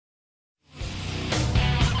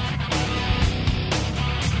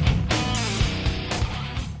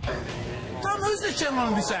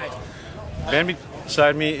gentleman beside you? Man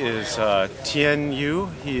beside me is Tien Yu.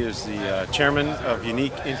 He is the chairman of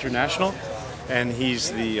Unique International, and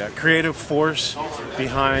he's the creative force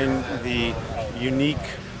behind the Unique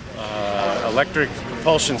electric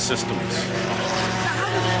propulsion systems.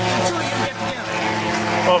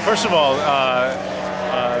 Well, first of all,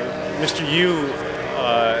 Mr. Yu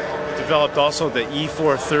developed also the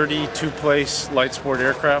E430 two-place light sport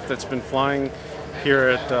aircraft that's been flying here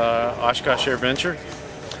at Oshkosh Air Venture.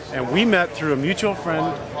 And we met through a mutual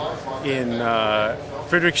friend in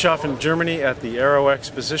Friedrichshafen, Germany at the Aero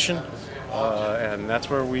Exposition. And that's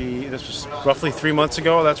where this was roughly 3 months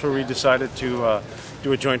ago, that's where we decided to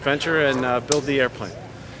do a joint venture and build the airplane.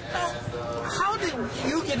 How did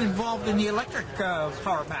you get involved in the electric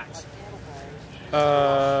power packs?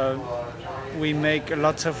 We make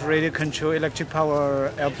lots of radio control electric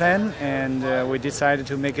power airplane, and we decided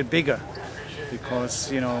to make it bigger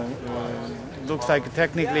because, looks like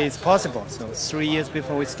technically it's possible. So 3 years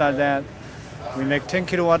before we start that, we make 10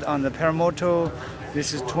 kilowatt on the paramotor.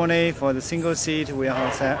 This is 20 for the single seat. We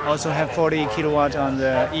also have 40 kilowatt on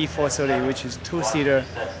the E430, which is two-seater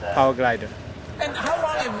power glider. And how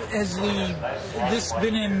long has this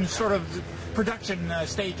been in sort of production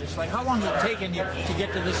stages? Like, how long has it taken you to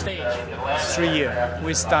get to this stage? 3 years.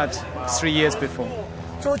 We start 3 years before.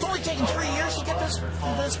 So it's only taken 3 years to get to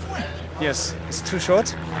this point? Yes, it's too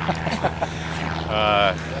short.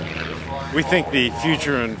 We think the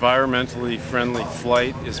future environmentally friendly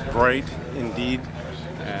flight is bright indeed,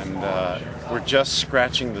 and we're just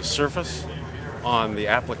scratching the surface on the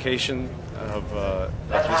application of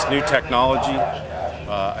this new technology.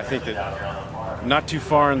 I think that not too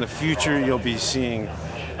far in the future you'll be seeing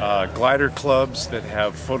glider clubs that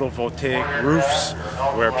have photovoltaic roofs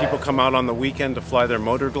where people come out on the weekend to fly their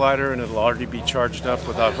motor glider, and it'll already be charged up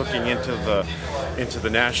without hooking into the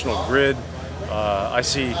national grid. I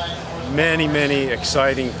see many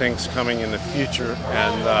exciting things coming in the future,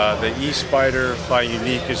 and the Spyder by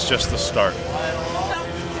Unique is just the start. Now,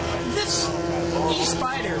 this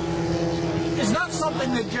Spyder is not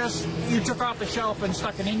something that just you took off the shelf and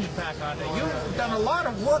stuck an engine pack on it. You've done a lot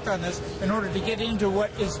of work on this in order to get into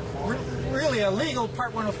what is really a legal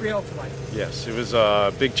Part 103 Ultralight. Yes, it was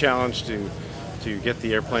a big challenge to get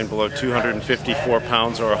the airplane below 254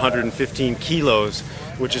 pounds or 115 kilos,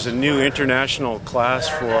 which is a new international class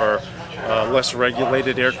for less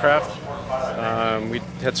regulated aircraft. We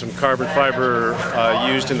had some carbon fiber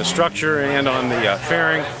used in the structure and on the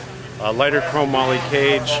fairing, lighter chrome moly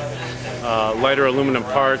cage, lighter aluminum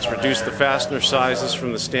parts, reduced the fastener sizes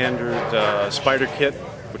from the standard Spyder kit,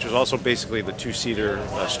 which was also basically the two-seater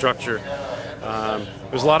structure.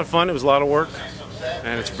 It was a lot of fun, it was a lot of work,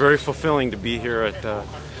 and it's very fulfilling to be here at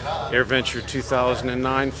Air Venture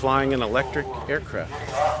 2009 flying an electric aircraft.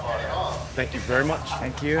 Thank you very much.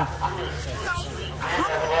 Thank you. How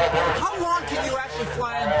long can you actually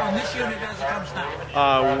fly on this unit as it comes now?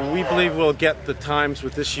 We believe we'll get the times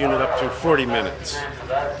with this unit up to 40 minutes.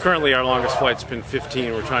 Currently our longest flight's been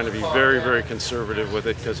 15. We're trying to be very conservative with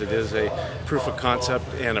it because it is a proof of concept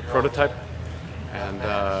and a prototype. And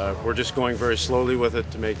we're just going very slowly with it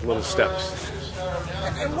to make little steps.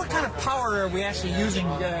 And what kind of power are we actually using,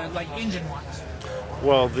 like engine-wise?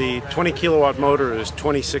 Well, the 20 kilowatt motor is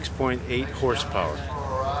 26.8 horsepower,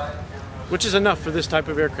 which is enough for this type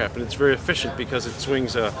of aircraft, and it's very efficient because it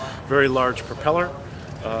swings a very large propeller,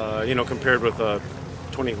 compared with a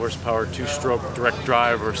 20 horsepower two-stroke direct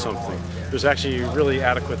drive or something. There's actually really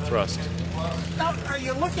adequate thrust. Now, are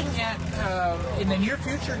you looking at, in the near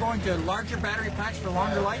future, going to larger battery packs for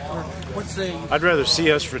longer life, or what's the... I'd rather see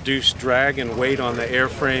us reduce drag and weight on the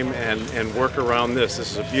airframe and work around this.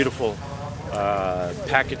 This is a beautiful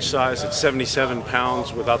package size. It's 77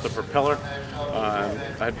 pounds without the propeller.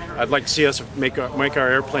 I'd like to see us make our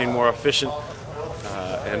airplane more efficient,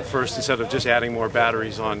 and first, instead of just adding more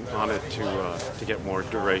batteries on it to get more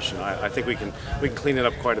duration, I think we can clean it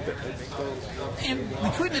up quite a bit. And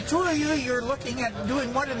between the two of you, you're looking at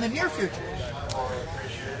doing what in the near future?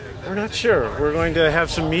 We're not sure. We're going to have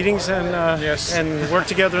some meetings and work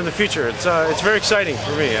together in the future. It's very exciting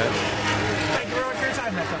for me. Thank you very much for your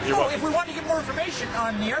time, Matt. So, if we want to get more information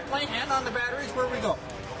on the airplane and on the batteries, where do we go?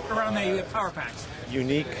 Around the power packs.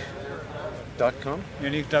 Unique.com.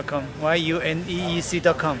 Unique.com.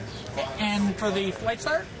 YUNEEC.com. And for the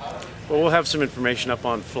Flightstar? Well, we'll have some information up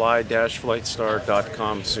on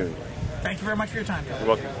fly-flightstar.com soon. Thank you very much for your time. You're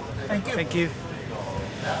welcome. Thank you. Thank you.